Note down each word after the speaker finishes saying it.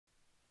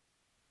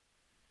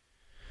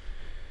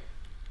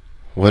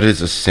What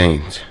is a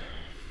saint?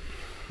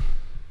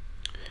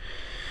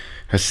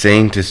 A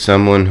saint is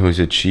someone who has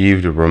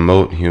achieved a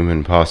remote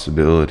human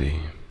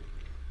possibility.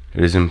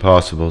 It is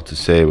impossible to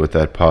say what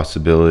that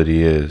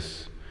possibility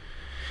is.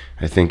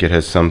 I think it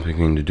has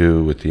something to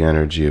do with the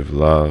energy of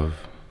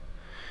love.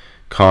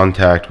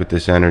 Contact with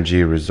this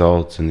energy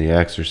results in the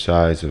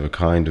exercise of a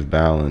kind of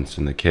balance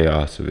in the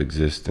chaos of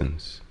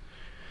existence.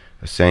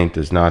 A saint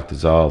does not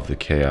dissolve the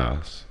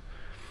chaos.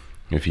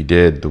 If he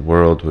did, the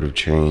world would have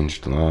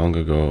changed long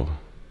ago.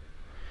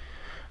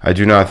 I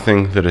do not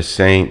think that a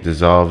saint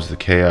dissolves the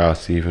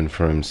chaos even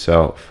for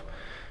himself,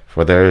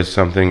 for there is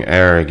something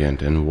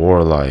arrogant and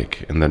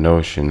warlike in the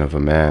notion of a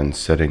man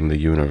setting the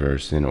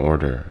universe in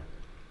order.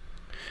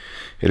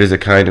 It is a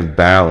kind of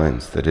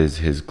balance that is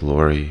his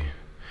glory.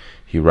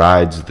 He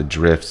rides the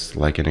drifts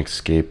like an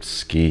escaped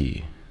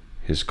ski.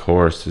 His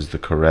course is the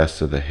caress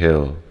of the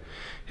hill.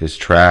 His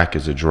track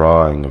is a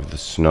drawing of the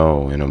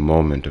snow in a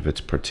moment of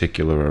its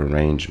particular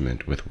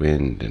arrangement with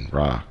wind and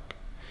rock.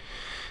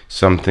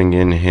 Something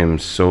in him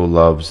so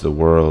loves the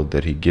world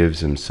that he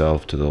gives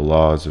himself to the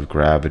laws of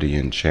gravity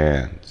and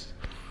chance.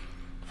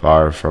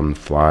 Far from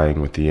flying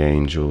with the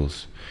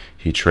angels,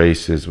 he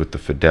traces with the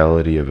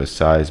fidelity of a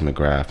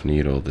seismograph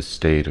needle the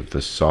state of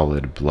the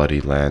solid, bloody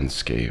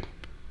landscape.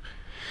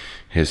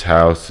 His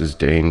house is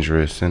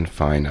dangerous and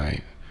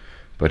finite,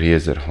 but he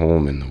is at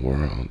home in the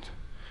world.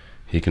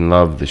 He can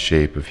love the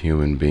shape of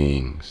human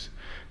beings,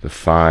 the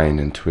fine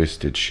and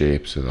twisted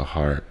shapes of the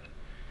heart.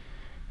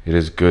 It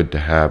is good to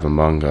have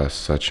among us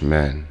such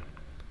men,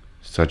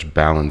 such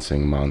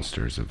balancing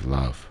monsters of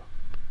love.